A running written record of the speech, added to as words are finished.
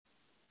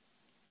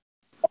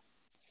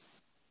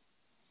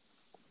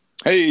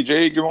Hey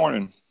Jay, good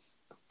morning.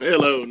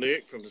 Hello,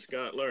 Nick from the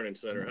Scott Learning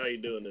Center. How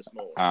you doing this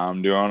morning?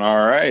 I'm doing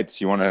all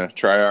right. You want to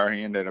try our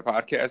hand at a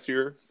podcast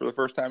here for the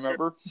first time Sure.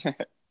 ever?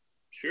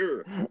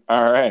 Sure.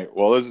 All right.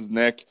 Well, this is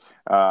Nick.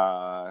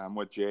 I'm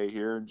with Jay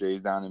here. Jay's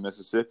down in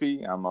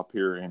Mississippi. I'm up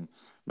here in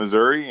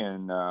Missouri,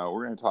 and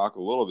we're going to talk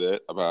a little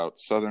bit about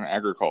Southern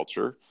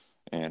agriculture,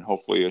 and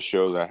hopefully a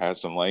show that has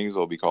some legs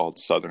will be called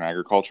Southern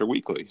Agriculture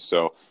Weekly.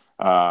 So,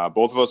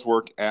 both of us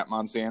work at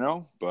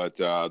Monsanto, but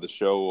the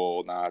show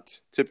will not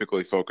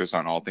typically focus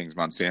on all things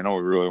Monsanto.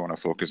 We really want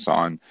to focus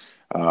on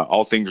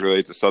all things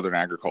related to Southern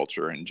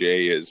agriculture. And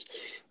Jay is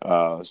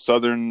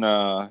Southern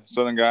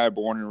guy,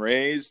 born and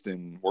raised,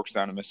 and works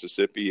down in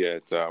Mississippi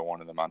at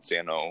one of the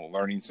Monsanto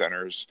Learning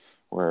Centers,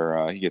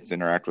 where he gets to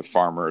interact with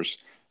farmers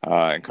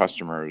and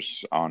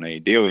customers on a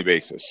daily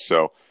basis.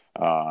 So,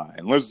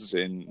 and lives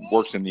and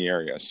works in the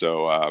area,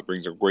 so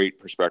brings a great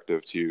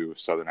perspective to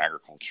Southern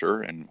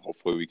agriculture, and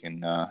hopefully we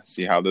can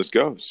see how this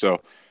goes.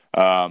 So,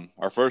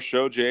 our first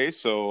show, Jay.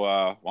 So,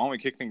 why don't we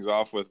kick things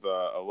off with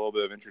a little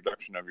bit of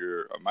introduction of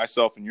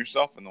myself and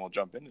yourself, and then we'll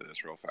jump into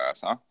this real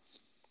fast, huh?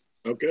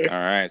 Okay. All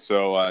right.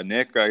 So,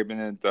 Nick, I've been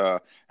in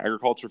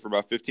agriculture for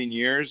about 15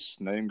 years.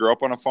 I didn't grow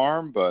up on a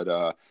farm,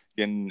 but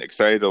getting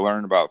excited to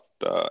learn about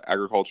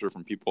agriculture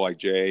from people like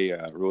Jay.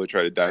 Really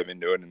try to dive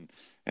into it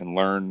and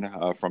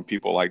learn from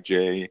people like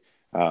Jay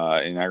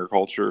in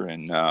agriculture,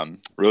 and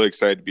really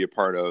excited to be a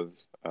part of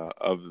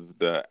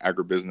the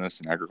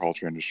agribusiness and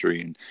agriculture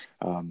industry,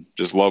 and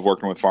just love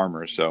working with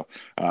farmers. So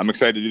I'm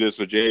excited to do this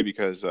with Jay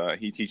because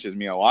he teaches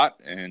me a lot,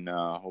 and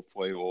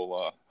hopefully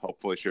we'll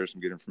hopefully share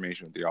some good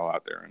information with y'all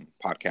out there in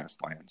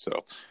podcast land.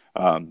 So,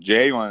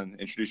 Jay, you want to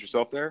introduce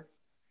yourself there?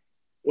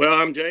 Well,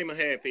 I'm Jay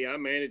Mahaffey. I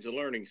manage the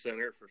Learning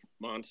Center for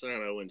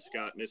Monsanto in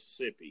Scott,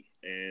 Mississippi,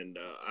 and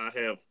I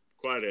have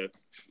quite a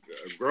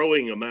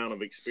growing amount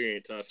of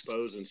experience, I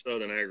suppose, in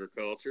Southern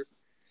agriculture.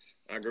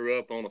 I grew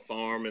up on a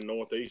farm in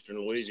northeastern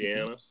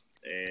Louisiana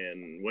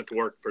and went to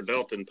work for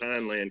Dalton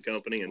Pineland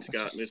Company in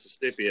Scott,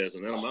 Mississippi as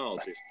an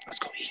entomologist Let's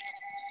go eat.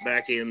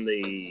 back in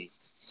the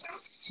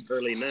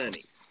early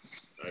 90s.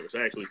 It was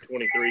actually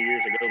 23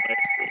 years ago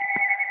last week.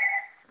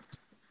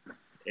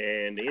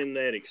 And in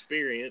that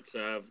experience,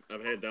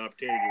 I've had the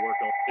opportunity to work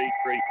on seed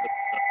treatment.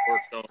 I've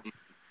worked on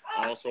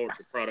all sorts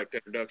of product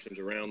introductions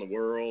around the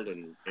world,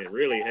 and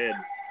really had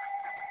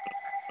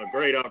a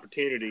great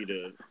opportunity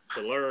to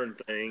learn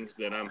things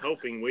that I'm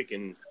hoping we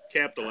can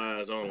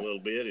capitalize on a little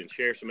bit and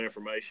share some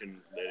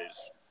information that is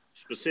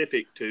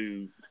specific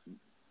to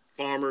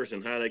farmers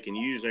and how they can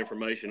use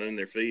information in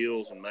their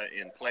fields and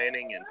in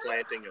planning and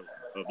planting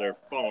of their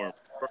farm.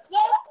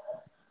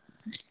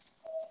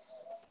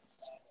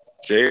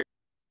 Jay,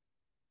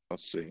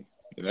 let's see.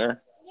 You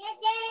there?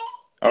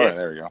 All Yeah. right,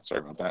 there we go.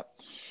 Sorry about that.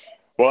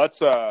 Well,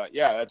 that's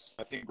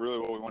I think really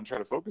what we want to try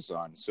to focus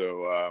on.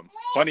 So,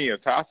 plenty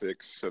of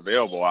topics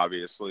available,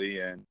 obviously,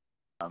 and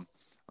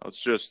let's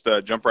just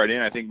jump right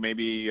in. I think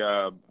maybe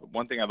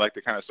one thing I'd like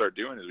to kind of start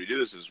doing as we do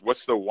this is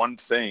what's the one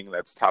thing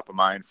that's top of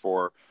mind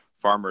for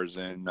farmers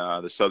in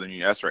the southern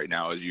U.S. right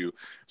now as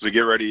we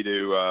get ready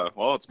to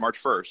well, it's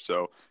March 1st,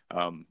 so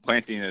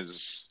planting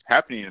is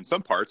happening in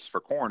some parts for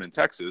corn in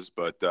Texas,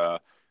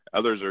 but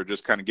others are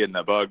just kind of getting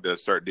the bug to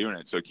start doing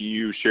it. So can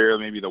you share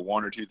maybe the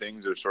one or two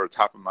things that are sort of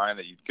top of mind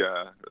that you'd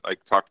like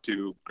to talk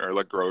to or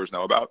let growers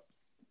know about?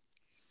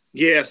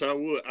 Yes, I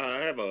would. I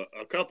have a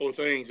couple of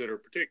things that are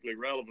particularly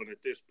relevant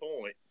at this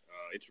point.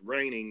 It's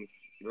raining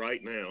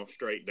right now,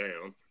 straight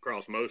down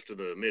across most of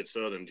the mid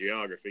southern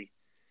geography.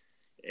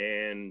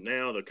 And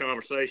now the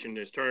conversation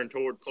has turned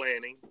toward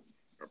planting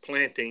or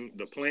planting,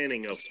 the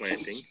planning of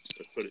planting.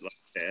 Let's put it like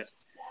that.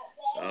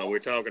 We're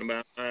talking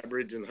about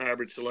hybrids and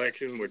hybrid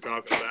selection. We're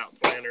talking about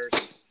planters,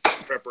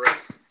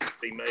 preparation to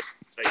be made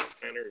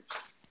planters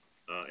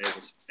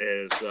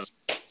as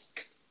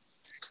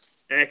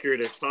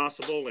accurate as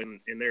possible. And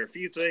there are a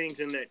few things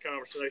in that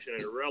conversation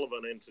that are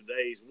relevant in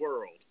today's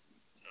world,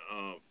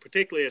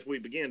 particularly as we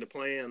begin to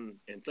plan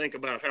and think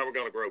about how we're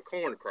going to grow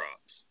corn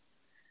crops.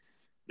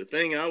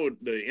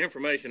 The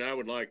information I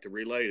would like to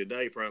relay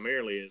today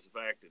primarily is the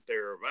fact that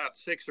there are about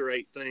 6 or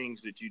 8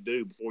 things that you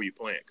do before you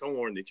plant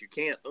corn that you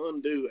can't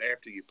undo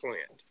after you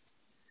plant.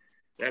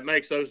 That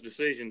makes those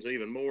decisions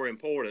even more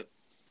important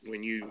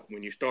when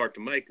you start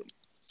to make them.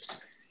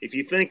 If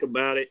you think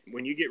about it,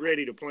 when you get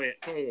ready to plant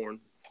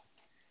corn,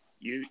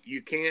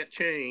 you can't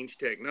change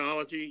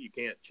technology, you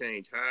can't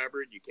change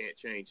hybrid, you can't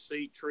change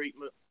seed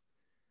treatment,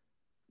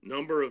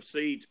 number of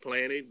seeds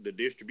planted, the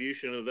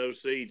distribution of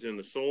those seeds in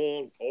the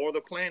soil, or the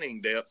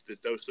planting depth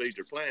that those seeds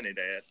are planted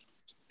at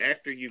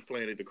after you've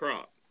planted the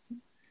crop.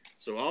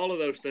 So all of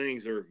those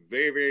things are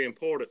very, very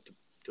important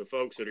to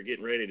folks that are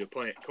getting ready to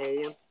plant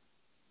corn.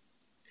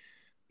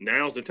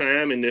 Now's the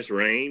time in this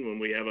rain when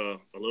we have a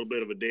little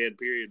bit of a dead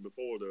period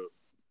before the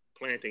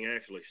planting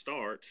actually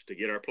starts to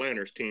get our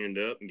planters tuned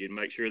up and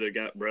make sure they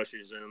got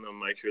brushes in them,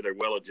 make sure they're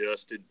well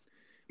adjusted,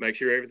 make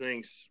sure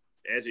everything's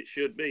as it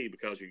should be,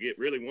 because you get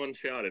really one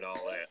shot at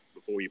all that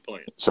before you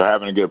plant. So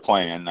having a good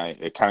plan,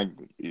 it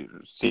kind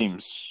of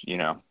seems,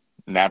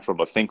 natural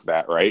to think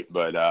that, right?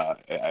 But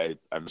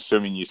I'm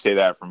assuming you say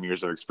that from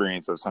years of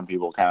experience of some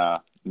people kind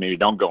of maybe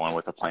don't go in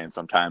with a plan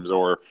sometimes,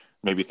 or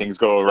maybe things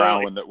go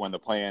around when the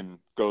plan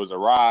goes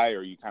awry,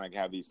 or you kind of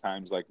have these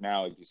times like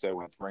now, like you said,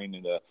 when it's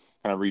raining, to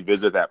kind of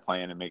revisit that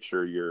plan and make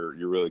sure you're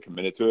really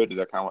committed to it. Is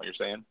that kind of what you're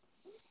saying?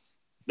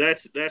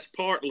 That's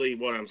partly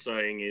what I'm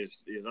saying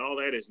is all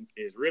that is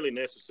really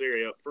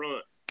necessary up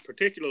front,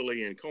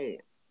 particularly in corn.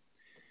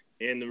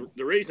 And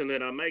the reason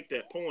that I make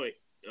that point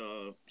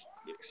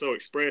so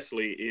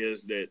expressly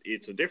is that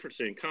it's a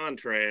difference in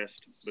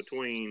contrast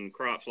between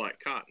crops like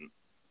cotton.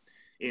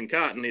 In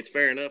cotton, it's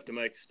fair enough to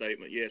make the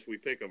statement, yes, we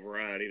pick a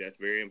variety. That's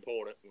very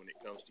important when it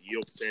comes to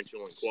yield potential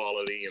and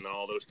quality and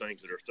all those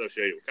things that are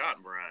associated with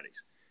cotton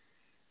varieties.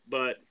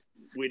 But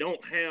we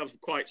don't have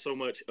quite so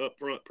much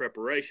upfront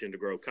preparation to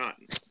grow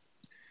cotton.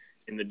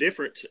 And the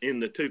difference in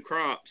the two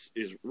crops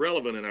is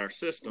relevant in our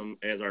system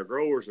as our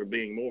growers are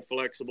being more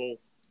flexible.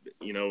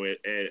 You know,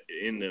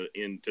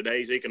 in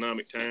today's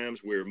economic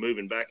times, we're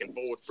moving back and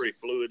forth pretty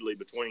fluidly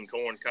between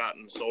corn,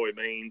 cotton,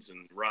 soybeans,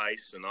 and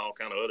rice, and all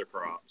kind of other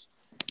crops.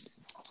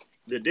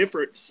 The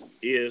difference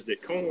is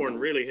that corn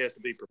really has to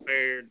be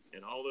prepared,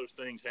 and all those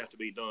things have to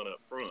be done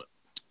up front.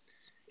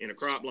 In a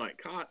crop like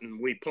cotton,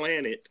 we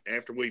plant it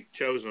after we've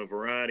chosen a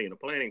variety and a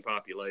planting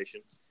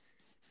population,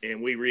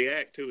 and we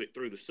react to it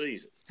through the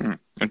season.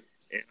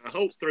 And I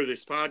hope through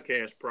this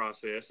podcast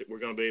process that we're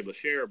going to be able to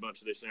share a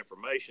bunch of this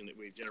information that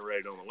we've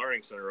generated on the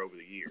Learning Center over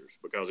the years,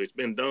 because it's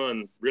been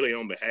done really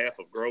on behalf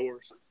of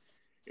growers.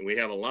 And we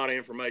have a lot of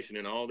information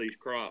in all these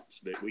crops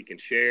that we can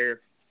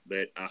share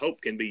that I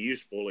hope can be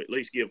useful, at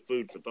least give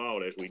food for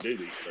thought as we do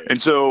these things.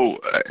 And so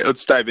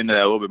let's dive into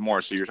that a little bit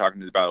more. So you're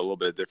talking about a little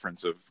bit of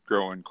difference of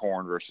growing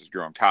corn versus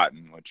growing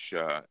cotton, which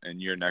in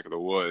your neck of the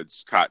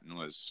woods, cotton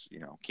was,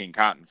 king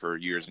cotton for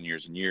years and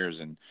years and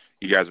years. And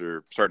you guys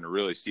are starting to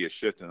really see a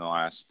shift in the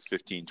last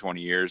 15, 20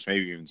 years,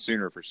 maybe even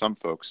sooner for some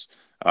folks,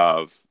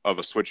 of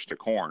a switch to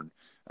corn.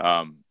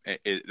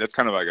 That's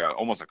kind of like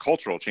almost a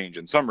cultural change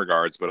in some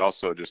regards, but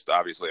also just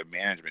obviously a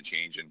management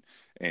change. And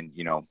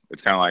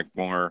it's kind of like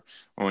when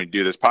we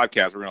do this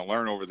podcast, we're going to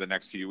learn over the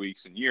next few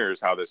weeks and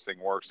years how this thing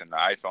works. And the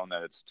iPhone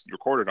that it's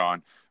recorded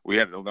on, we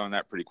had to learn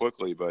that pretty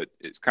quickly, but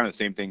it's kind of the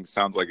same thing.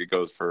 Sounds like it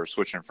goes for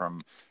switching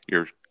from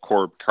your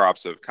core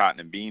crops of cotton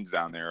and beans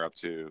down there up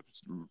to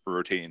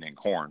rotating in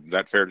corn. Is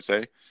that fair to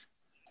say?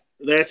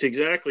 That's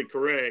exactly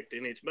correct.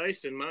 And it's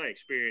based in my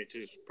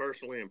experiences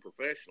personally and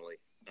professionally.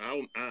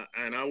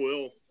 I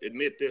will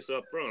admit this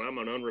up front. I'm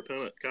an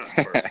unrepentant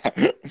cotton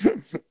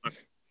person.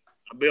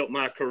 I built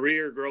my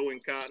career growing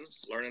cotton,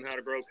 learning how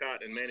to grow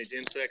cotton and manage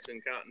insects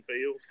in cotton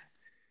fields.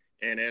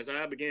 And as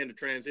I began to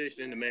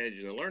transition into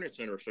managing the Learning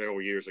Center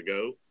several years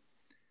ago,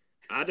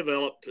 I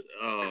developed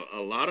a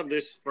lot of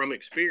this from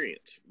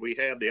experience. We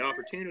have the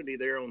opportunity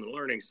there on the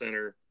Learning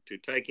Center to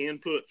take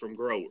input from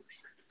growers.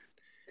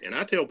 And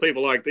I tell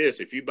people like this,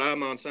 if you buy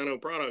Monsanto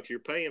products, you're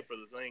paying for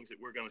the things that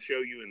we're going to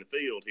show you in the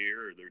field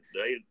here, or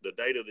the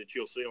data that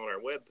you'll see on our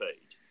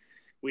webpage.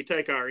 We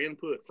take our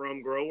input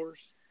from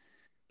growers.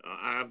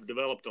 I've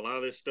developed a lot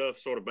of this stuff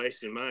sort of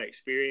based in my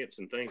experience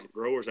and things that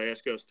growers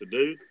ask us to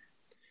do.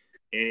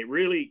 And it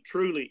really,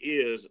 truly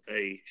is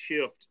a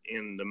shift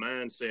in the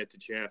mindset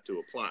that you have to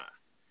apply.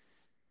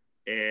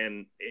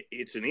 And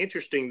it's an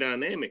interesting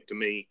dynamic to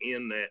me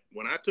in that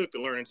when I took the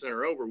Learning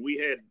Center over, we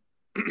had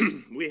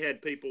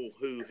people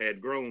who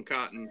had grown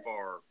cotton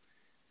for,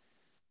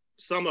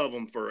 some of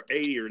them for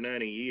 80 or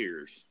 90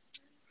 years,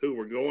 who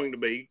were going to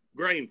be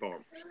grain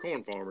farmers,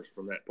 corn farmers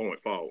from that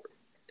point forward.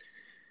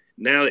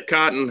 Now that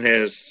cotton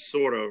has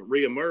sort of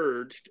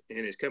reemerged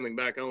and is coming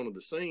back onto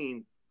the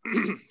scene,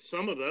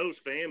 some of those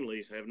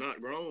families have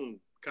not grown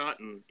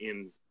cotton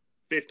in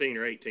 15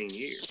 or 18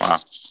 years. Wow.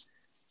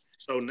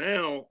 So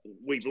now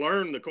we've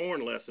learned the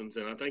corn lessons,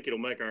 and I think it'll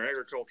make our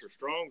agriculture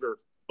stronger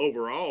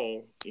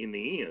overall in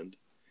the end.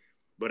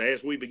 But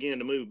as we begin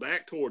to move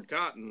back toward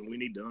cotton, we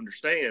need to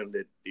understand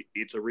that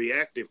it's a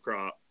reactive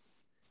crop.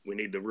 We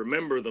need to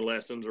remember the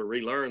lessons or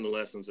relearn the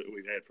lessons that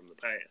we've had from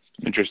the past.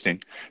 Interesting.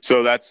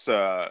 So that's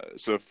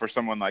so for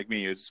someone like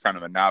me who's kind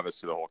of a novice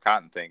to the whole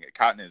cotton thing,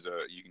 cotton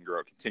you can grow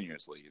it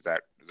continuously. Is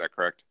that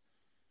correct?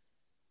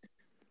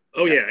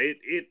 Oh yeah,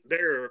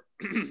 there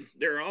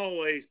are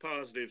always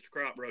positives to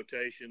crop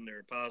rotation. There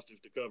are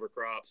positives to cover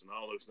crops and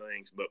all those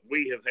things. But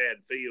we have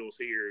had fields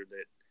here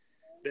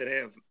that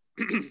have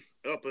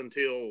up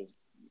until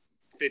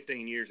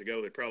 15 years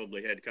ago, they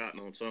probably had cotton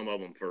on some of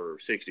them for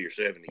 60 or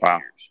 70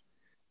 years.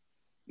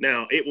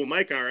 Now, it will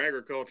make our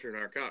agriculture and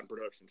our cotton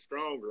production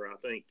stronger, I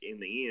think, in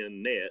the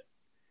end net,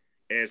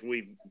 as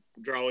we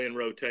draw in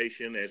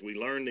rotation, as we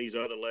learn these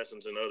other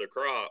lessons in other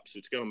crops.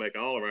 It's going to make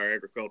all of our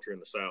agriculture in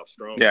the South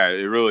stronger. Yeah,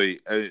 it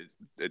really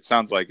it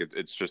sounds like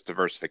it's just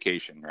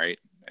diversification, right?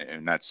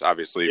 And that's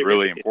obviously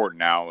really important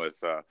now with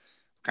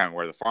kind of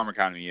where the farm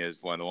economy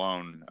is, let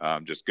alone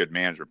just good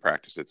management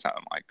practice, it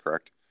sounds like,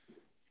 correct?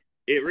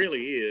 It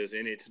really is,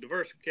 and it's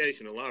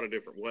diversification a lot of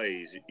different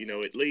ways.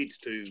 It leads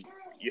to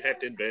you have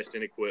to invest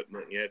in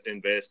equipment, you have to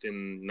invest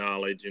in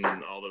knowledge and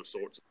all those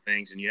sorts of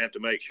things, and you have to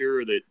make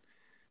sure that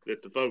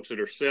that the folks that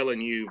are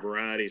selling you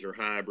varieties or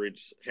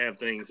hybrids have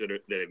things that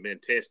have been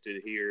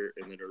tested here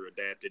and that are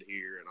adapted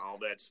here, and all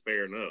that's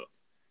fair enough.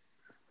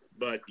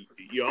 But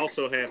you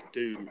also have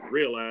to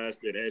realize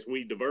that as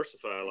we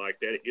diversify like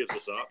that, it gives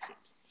us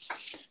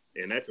options,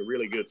 and that's a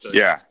really good thing.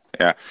 Yeah.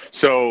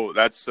 So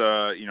that's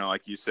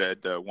like you said,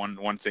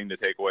 one thing to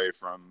take away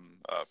from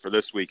for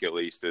this week at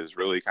least is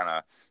really kind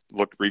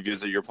of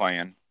revisit your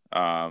plan.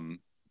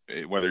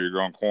 Whether you're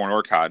growing corn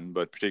or cotton,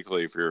 but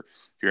particularly if you're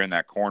in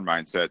that corn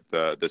mindset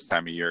this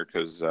time of year,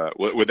 because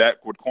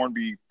would corn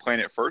be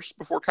planted first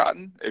before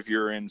cotton if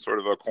you're in sort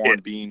of a corn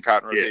bean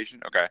cotton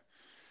rotation? Okay,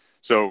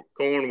 so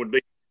corn would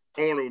be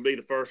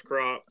the first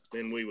crop,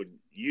 then we would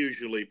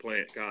usually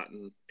plant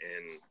cotton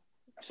and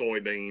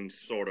soybeans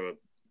sort of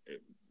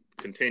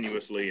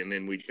continuously, and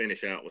then we'd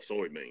finish out with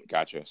soybeans.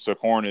 Gotcha. So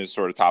corn is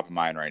sort of top of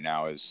mind right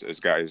now as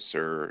guys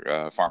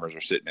or farmers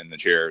are sitting in the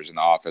chairs in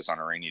the office on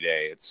a rainy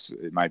day.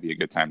 It might be a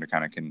good time to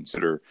kind of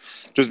consider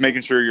just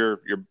making sure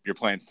your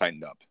plan's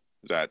tightened up.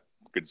 Is that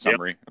a good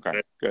summary? Yep.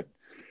 Okay, good.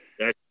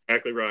 That's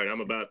exactly right.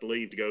 I'm about to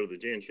leave to go to the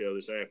Gen Show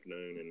this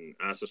afternoon, and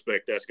I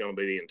suspect that's going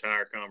to be the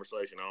entire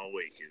conversation all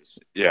week is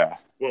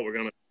what we're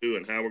going to do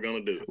and how we're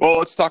going to do it. Well,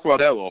 let's talk about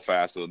that a little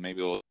fast. So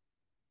maybe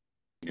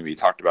we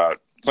talked about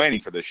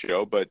planning for this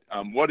show, but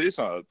what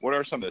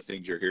are some of the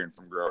things you're hearing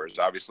from growers?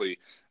 Obviously,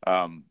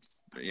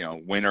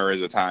 winter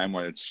is a time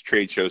when it's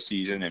trade show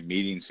season and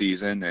meeting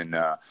season, and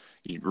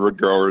root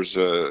growers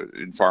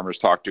and farmers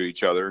talk to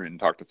each other and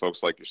talk to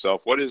folks like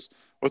yourself.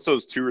 What's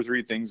those 2 or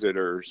 3 things that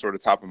are sort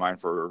of top of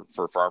mind for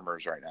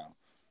farmers right now?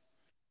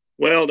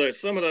 Well, there's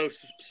some of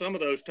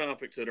those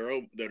topics that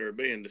are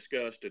being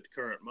discussed at the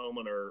current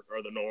moment are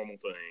the normal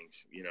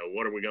things.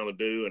 What are we going to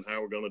do and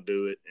how we're going to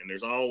do it? And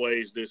there's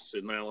always this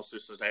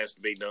analysis that has to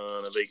be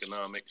done of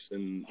economics,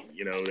 and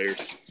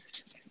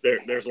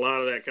there's a lot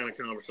of that kind of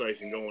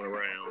conversation going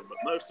around. But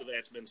most of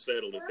that's been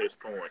settled at this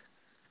point.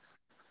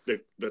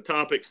 The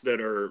topics that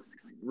are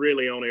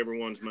really on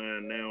everyone's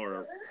mind now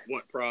are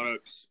what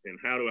products and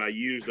how do I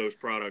use those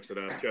products that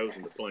I've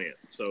chosen to plant.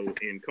 So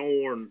in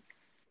corn,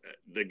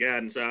 the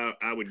guidance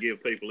I would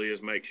give people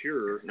is make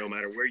sure, no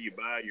matter where you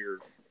buy your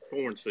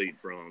corn seed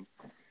from,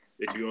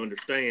 that you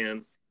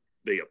understand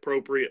the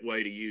appropriate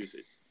way to use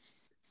it.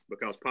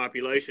 Because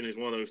population is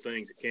one of those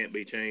things that can't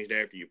be changed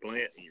after you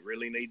plant. And you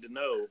really need to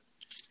know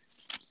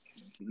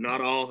not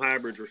all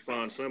hybrids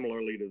respond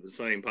similarly to the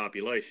same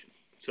population.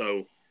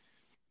 So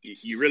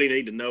you really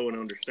need to know and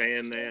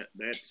understand that.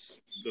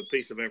 That's the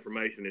piece of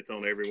information that's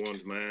on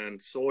everyone's mind.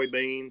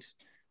 Soybeans.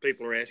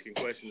 People are asking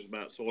questions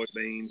about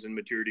soybeans and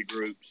maturity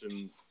groups,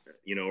 and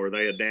are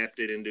they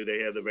adapted, and do they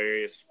have the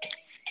various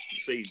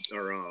seed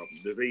or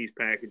disease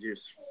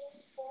packages,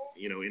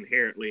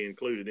 inherently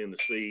included in the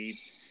seed?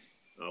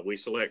 We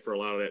select for a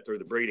lot of that through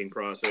the breeding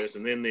process,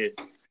 and then the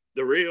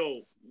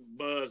real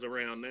buzz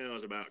around now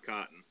is about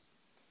cotton.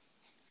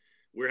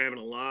 We're having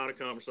a lot of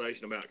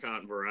conversation about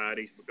cotton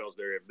varieties because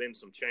there have been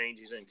some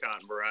changes in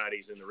cotton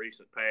varieties in the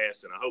recent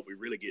past, and I hope we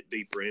really get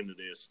deeper into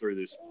this through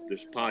this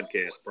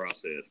podcast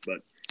process. But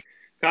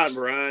cotton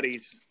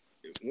varieties,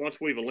 since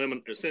we've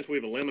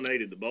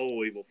eliminated the boll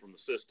weevil from the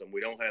system, we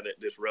don't have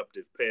that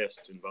disruptive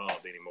pests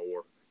involved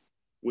anymore.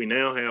 We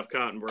now have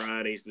cotton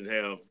varieties that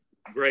have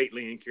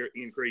greatly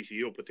increased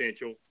yield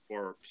potential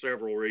for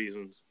several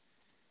reasons.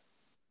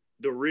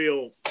 The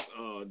real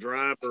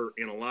driver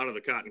in a lot of the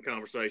cotton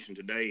conversation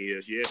today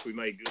is, yes, we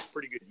made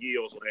pretty good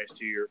yields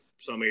last year.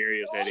 Some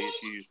areas had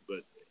issues, but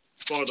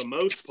for the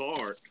most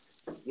part,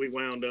 we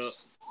wound up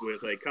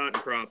with a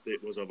cotton crop that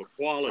was of a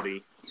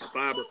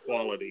fiber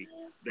quality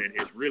that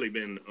has really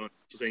been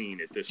unseen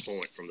at this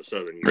point from the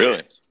southern U.S.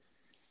 Really?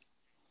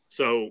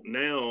 So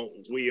now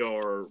we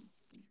are,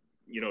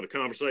 the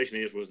conversation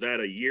is, was that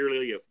a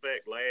yearly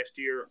effect last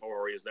year,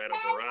 or is that a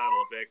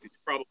varietal effect? It's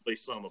probably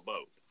some of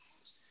both.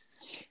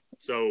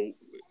 So,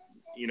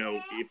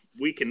 if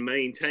we can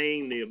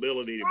maintain the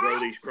ability to grow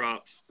these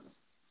crops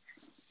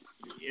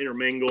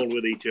intermingled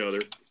with each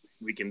other,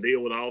 we can deal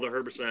with all the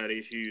herbicide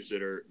issues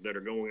that are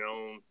going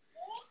on.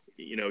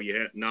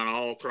 Not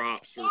all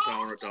crops are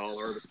tolerant to all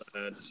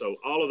herbicides. So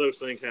all of those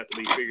things have to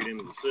be figured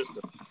into the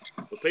system.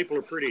 But people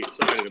are pretty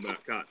excited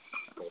about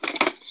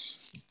cotton.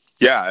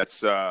 Yeah,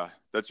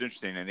 that's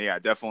interesting. And yeah,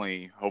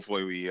 definitely,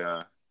 hopefully we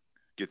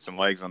get some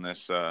legs on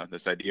this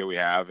idea we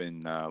have,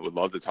 and would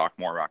love to talk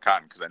more about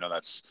cotton, because I know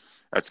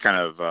that's kind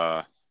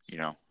of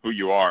who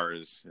you are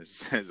as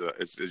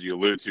you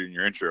alluded to in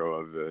your intro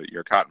of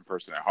you're a cotton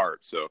person at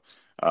heart. So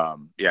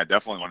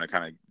definitely want to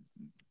kind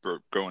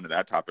of go into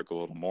that topic a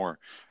little more.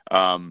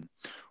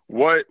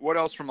 What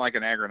else from like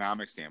an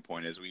agronomic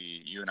standpoint, as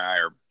you and I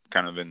are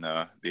kind of in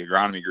the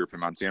agronomy group in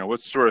Montana, what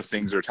sort of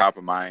things are top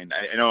of mind?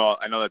 I know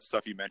that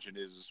stuff you mentioned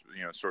is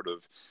sort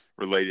of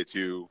related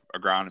to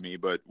agronomy,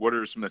 but what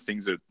are some of the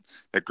things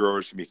that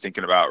growers can be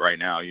thinking about right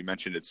now? You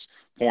mentioned it's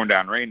pouring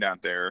down rain down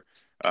there.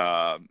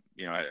 Have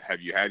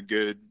you had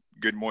good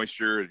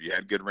moisture? Have you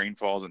had good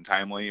rainfalls and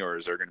timely, or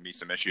is there going to be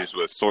some issues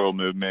with soil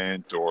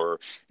movement or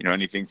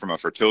anything from a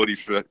fertility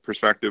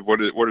perspective?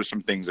 What are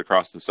some things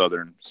across the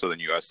southern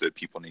U.S. that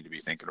people need to be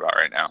thinking about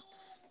right now?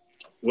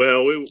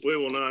 Well, we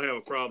will not have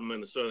a problem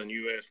in the southern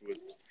U.S. with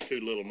too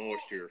little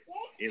moisture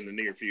in the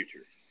near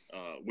future.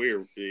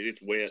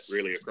 It's wet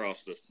really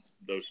across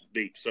those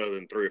deep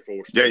southern 3 or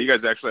 4 states. Yeah, you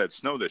guys actually had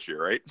snow this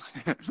year, right?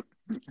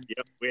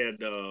 Yep, we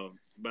had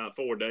about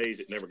 4 days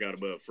it never got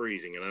above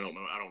freezing, and I don't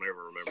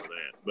ever remember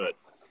that. But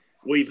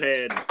we've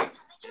had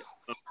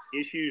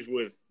issues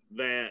with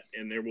that,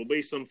 and there will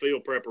be some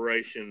field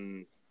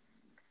preparation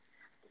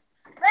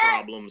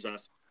problems, I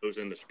suppose,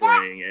 in the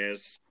spring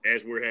as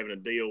we're having to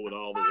deal with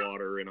all the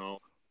water and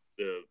all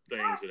the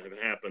things that have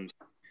happened.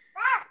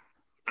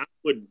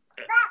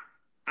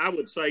 I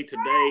would say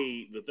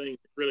today the thing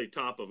that's really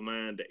top of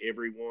mind to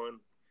everyone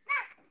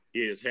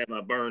is, have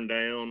I burned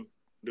down?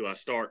 Do I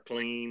start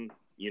clean?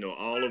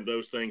 All of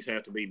those things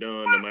have to be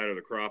done no matter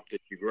the crop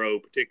that you grow,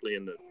 particularly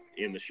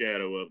in the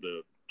shadow of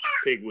the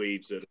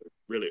pigweeds that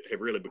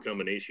have really become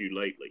an issue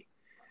lately.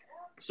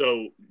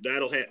 So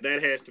that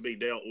has to be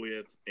dealt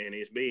with, and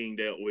is being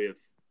dealt with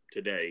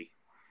today.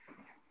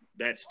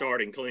 That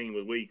starting clean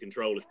with weed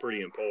control is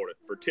pretty important.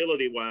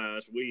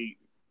 Fertility-wise, we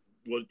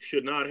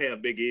should not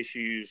have big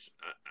issues,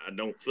 I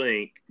don't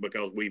think,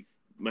 because we've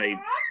made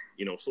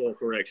soil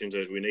corrections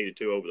as we needed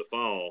to over the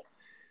fall.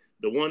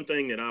 The one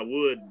thing that I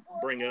would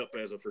bring up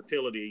as a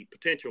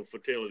potential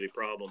fertility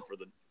problem for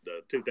the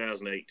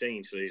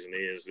 2018 season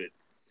is that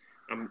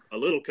I'm a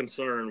little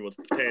concerned with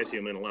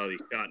potassium in a lot of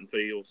these cotton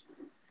fields.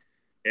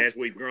 As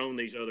we've grown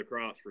these other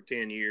crops for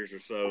 10 years or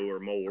so or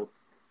more,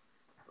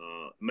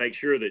 make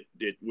sure that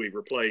we've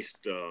replaced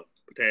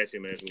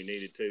potassium as we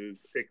needed to,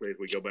 particularly as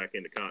we go back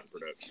into cotton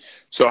production.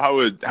 So how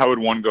would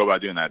one go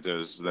about doing that?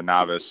 Does the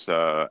novice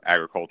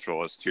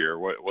agriculturalist here,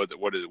 what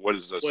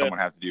does someone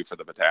have to do for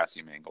the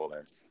potassium angle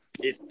there?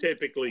 It's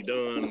typically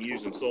done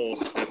using soil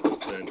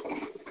samples and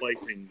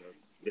replacing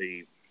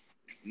the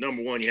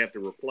number one, you have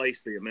to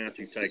replace the amount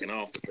you've taken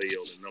off the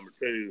field, and number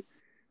two,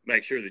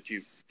 make sure that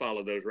you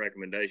follow those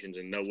recommendations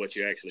and know what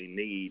you actually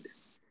need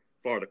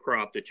for the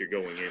crop that you're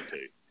going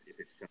into.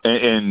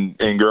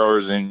 And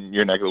growers in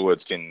your neck of the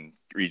woods can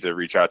either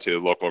reach out to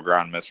local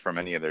agronomists from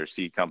any of their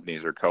seed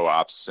companies or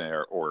co-ops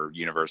or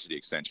university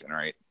extension,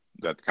 right?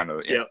 That's kind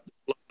of yeah.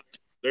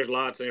 There's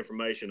lots of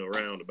information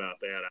around about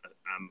that.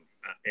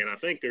 I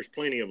think there's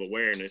plenty of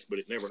awareness, but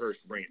it never hurts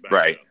to bring it back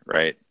up.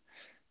 Right.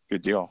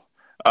 Good deal.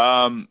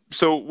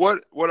 So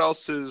what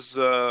else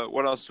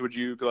would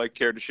you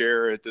care to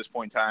share at this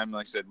point in time?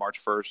 Like I said, March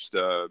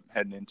 1st,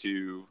 heading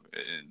into,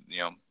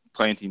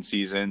 planting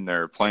season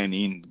or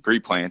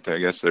pre-plant. I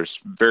guess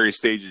there's various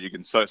stages you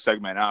can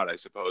segment out, I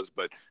suppose,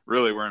 but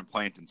really we're in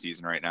planting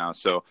season right now.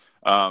 So,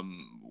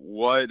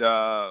 what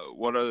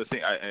other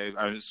thing?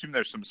 I assume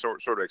there's some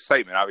sort of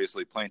excitement.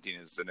 Obviously, planting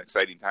is an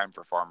exciting time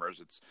for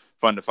farmers. It's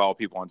fun to follow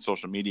people on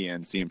social media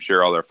and see them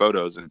share all their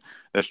photos, and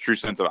that's true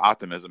sense of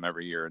optimism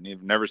every year. And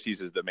it never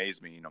ceases to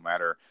amaze me, no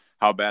matter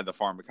how bad the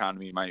farm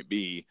economy might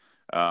be.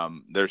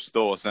 There's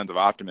still a sense of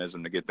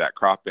optimism to get that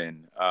crop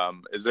in.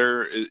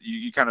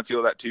 You kind of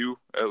feel that too,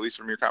 at least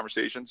from your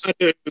conversations?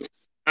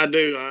 I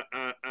do.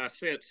 I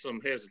sense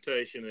some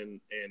hesitation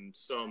and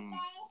some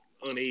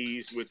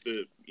unease with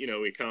the,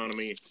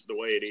 economy the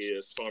way it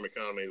is, farm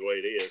economy the way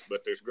it is,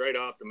 but there's great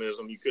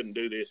optimism. You couldn't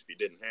do this if you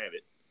didn't have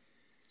it.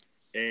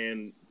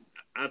 And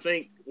I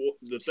think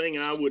the thing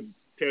I would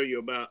tell you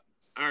about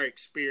our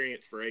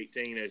experience for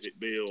 18 as it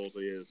builds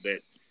is that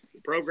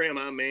the program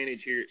I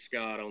manage here at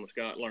Scott on the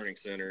Scott Learning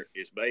Center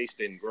is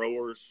based in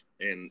growers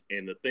and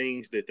the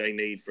things that they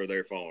need for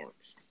their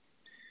farms.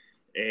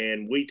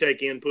 And we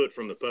take input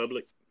from the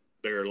public.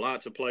 There are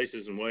lots of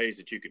places and ways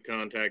that you could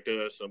contact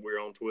us. We're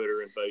on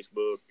Twitter and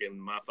Facebook,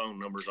 and my phone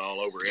number's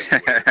all over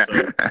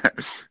everywhere.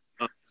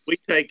 So we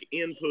take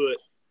input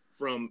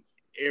from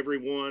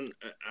everyone.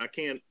 I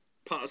can't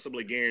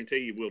possibly guarantee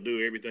you we'll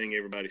do everything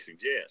everybody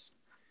suggests.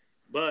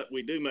 But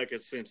we do make a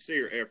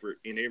sincere effort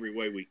in every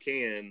way we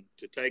can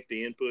to take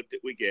the input that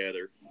we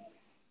gather.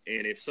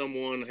 And if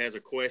someone has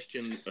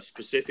a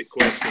specific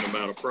question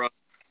about a product,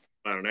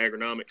 about an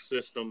agronomic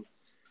system,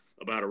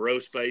 about a row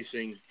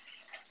spacing,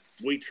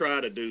 we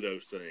try to do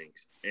those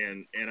things.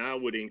 And I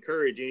would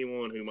encourage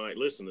anyone who might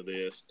listen to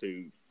this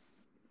to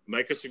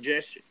make a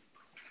suggestion,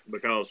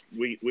 because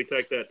we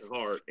take that to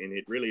heart, and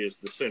it really is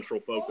the central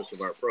focus of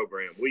our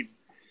program.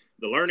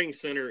 The Learning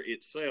Center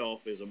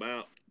itself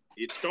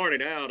it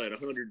started out at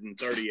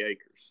 130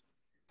 acres.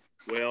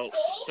 Well,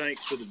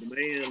 thanks to the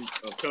demand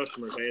of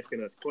customers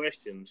asking us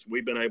questions,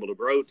 we've been able to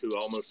grow to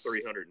almost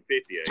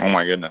 350 acres. Oh,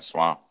 my goodness.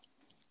 Wow.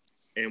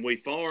 And we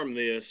farm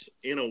this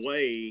in a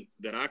way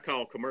that I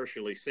call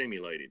commercially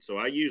simulated. So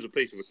I use a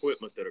piece of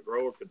equipment that a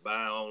grower could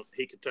buy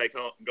he could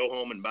go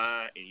home and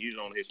buy and use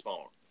on his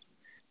farm.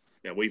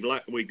 Now, we've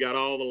got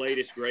all the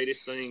latest,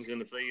 greatest things in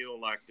the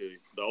field, like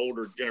the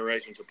older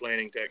generations of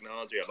planting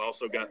technology. I've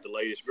also got the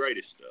latest,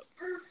 greatest stuff.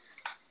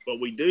 But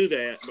we do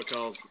that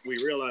because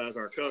we realize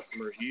our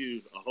customers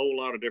use a whole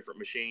lot of different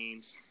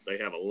machines. They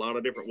have a lot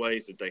of different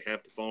ways that they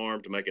have to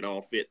farm to make it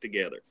all fit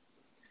together.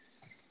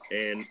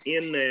 And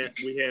in that,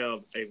 we have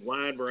a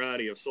wide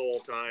variety of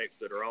soil types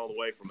that are all the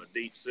way from a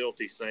deep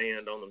silty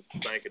sand on the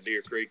bank of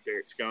Deer Creek there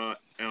at Scott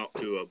out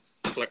to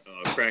a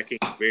cracking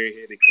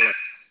very heavy clay.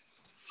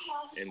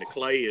 And the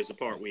clay is the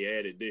part we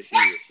added this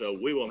year. So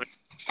we will have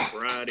a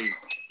variety of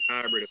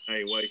hybrid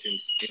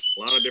evaluations in a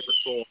lot of different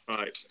soil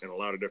types and a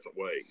lot of different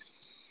ways.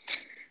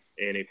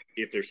 And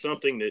if there's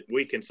something that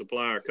we can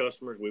supply our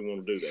customers, we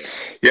want to do that.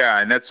 Yeah,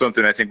 and that's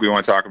something I think we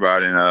want to talk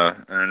about in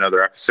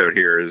another episode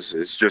here is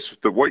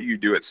just what you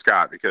do at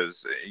Scott,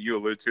 because you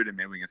allude to it, and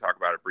maybe we can talk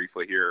about it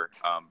briefly here.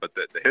 But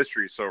the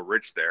history is so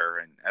rich there,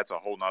 and that's a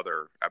whole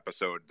nother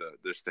episode,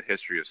 just the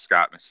history of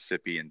Scott,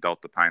 Mississippi, and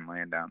Delta Pine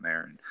Land down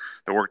there, and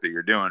the work that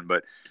you're doing.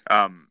 But,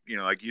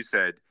 like you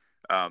said,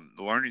 the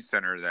learning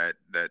center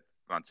that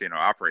Montano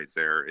operates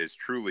there is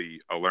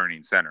truly a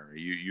learning center.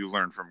 You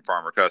learn from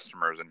farmer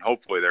customers, and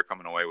hopefully they're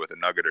coming away with a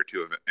nugget or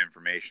two of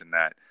information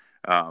that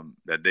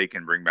they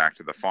can bring back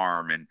to the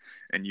farm.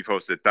 And you've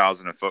hosted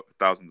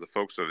thousands of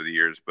folks over the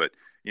years, but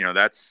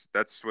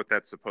that's what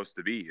that's supposed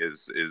to be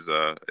is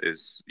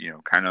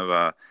kind of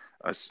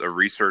a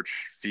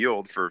research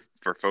field for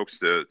folks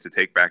to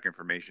take back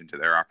information to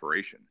their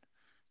operation.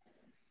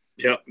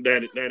 Yep,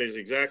 that is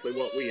exactly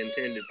what we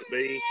intended to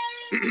be.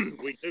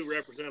 We do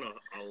represent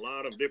a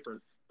lot of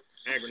different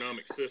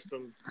agronomic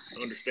systems,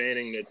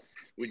 understanding that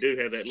we do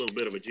have that little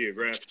bit of a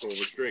geographical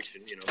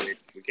restriction.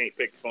 We can't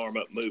pick the farm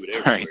up and move it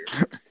everywhere.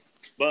 Right.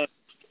 But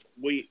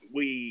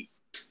we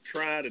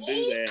try to do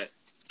that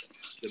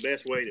the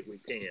best way that we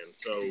can.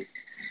 So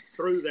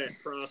through that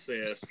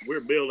process, we're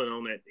building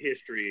on that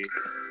history.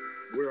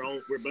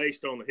 We're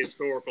based on the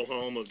historical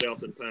home of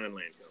Delta Pine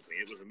Land Company.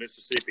 It was a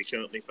Mississippi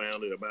company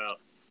founded about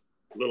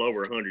a little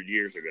over 100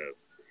 years ago.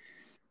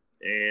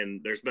 And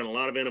there's been a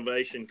lot of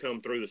innovation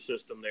come through the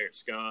system there at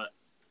Scott.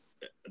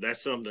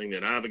 That's something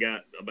that I've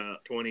got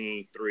about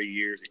 23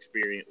 years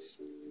experience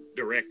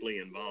directly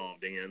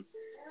involved in.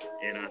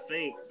 And I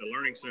think the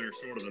Learning Center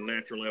is sort of the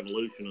natural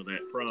evolution of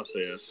that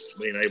process,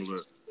 being able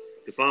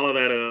to follow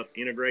that up,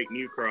 integrate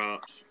new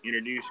crops,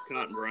 introduce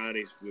cotton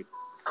varieties with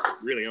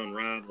really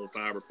unrivaled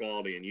fiber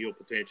quality and yield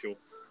potential,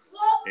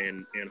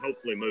 and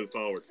hopefully move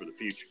forward for the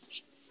future.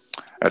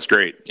 That's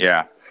great.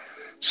 Yeah.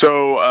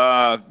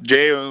 So,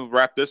 Jay, we'll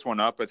wrap this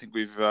one up. I think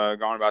we've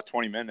gone about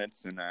 20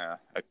 minutes, and I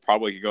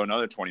probably could go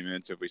another 20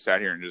 minutes if we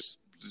sat here and just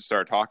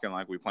start talking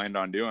like we planned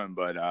on doing.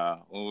 But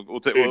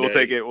we'll take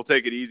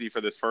it easy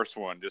for this first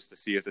one just to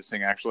see if this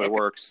thing actually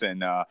works.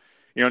 And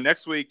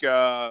next week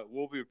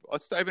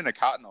let's dive into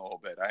cotton a little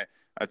bit.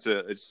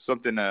 It's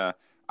something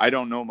I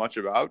don't know much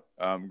about.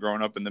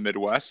 Growing up in the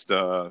Midwest,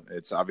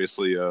 it's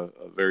obviously a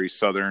very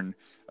southern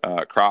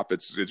crop.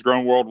 It's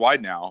grown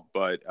worldwide now,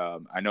 but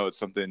I know it's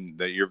something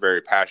that you're very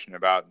passionate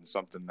about, and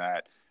something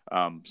that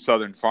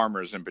southern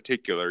farmers in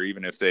particular,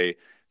 even if they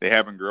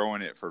haven't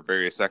grown it for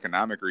various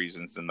economic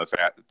reasons in the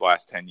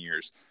last 10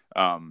 years,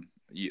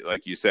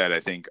 like you said,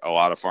 I think a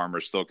lot of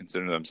farmers still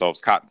consider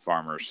themselves cotton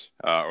farmers,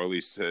 or at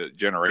least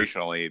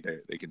generationally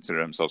they consider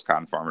themselves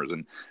cotton farmers.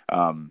 And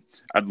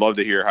I'd love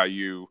to hear how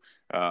you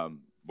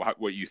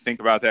what you think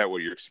about that,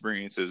 what your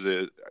experience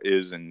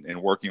is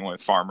in working with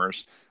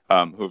farmers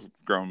who've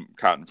grown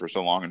cotton for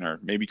so long and are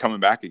maybe coming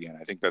back again.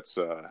 I think that's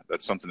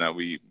something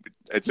that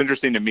it's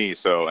interesting to me.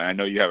 So, and I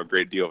know you have a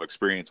great deal of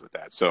experience with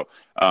that. So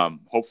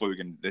hopefully we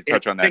can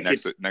touch on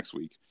that next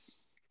week.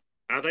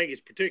 I think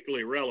it's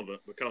particularly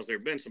relevant because there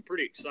have been some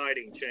pretty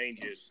exciting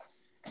changes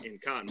in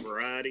cotton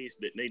varieties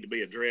that need to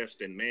be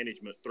addressed in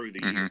management through the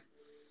year.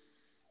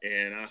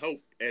 And I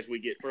hope as we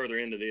get further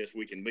into this,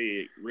 we can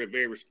be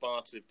very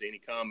responsive to any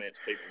comments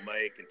people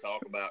make and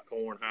talk about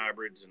corn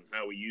hybrids and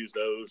how we use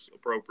those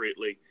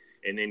appropriately,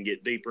 and then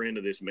get deeper into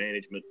this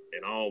management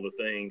and all the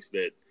things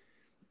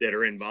that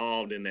are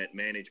involved in that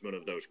management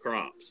of those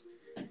crops.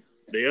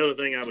 The other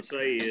thing I would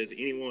say is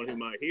anyone who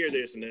might hear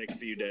this in the next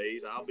few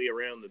days, I'll be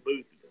around the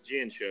booth at the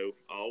Gin Show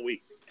all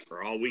week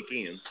or all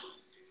weekend.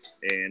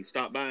 And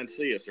stop by and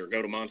see us, or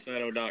go to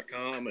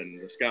Monsanto.com,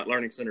 and the Scott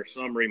Learning Center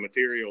summary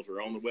materials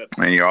are on the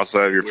website. And you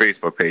also have your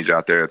Facebook page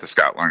out there at the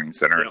Scott Learning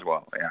Center as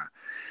well. Yeah.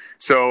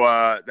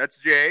 So that's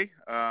Jay.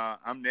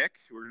 I'm Nick.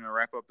 We're going to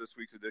wrap up this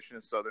week's edition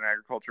of Southern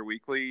Agriculture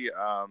Weekly.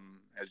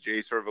 As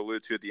Jay sort of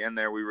alluded to at the end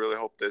there, we really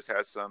hope this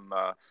has some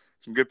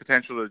good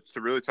potential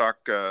to really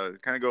talk, kind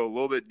of go a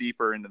little bit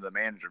deeper into the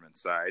management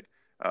side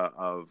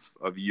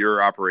of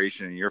your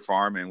operation and your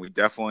farm. And we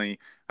definitely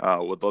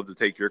would love to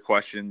take your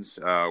questions.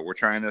 We're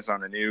trying this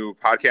on a new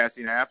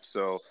podcasting app,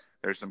 so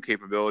there's some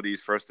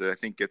capabilities for us to, I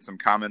think, get some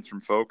comments from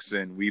folks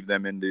and weave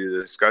them into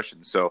the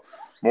discussion. So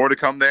more to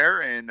come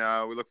there, and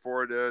we look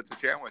forward to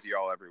chatting with you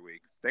all every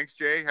week. Thanks,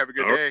 Jay. Have a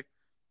good day.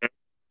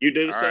 You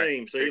do the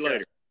same. See you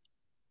later.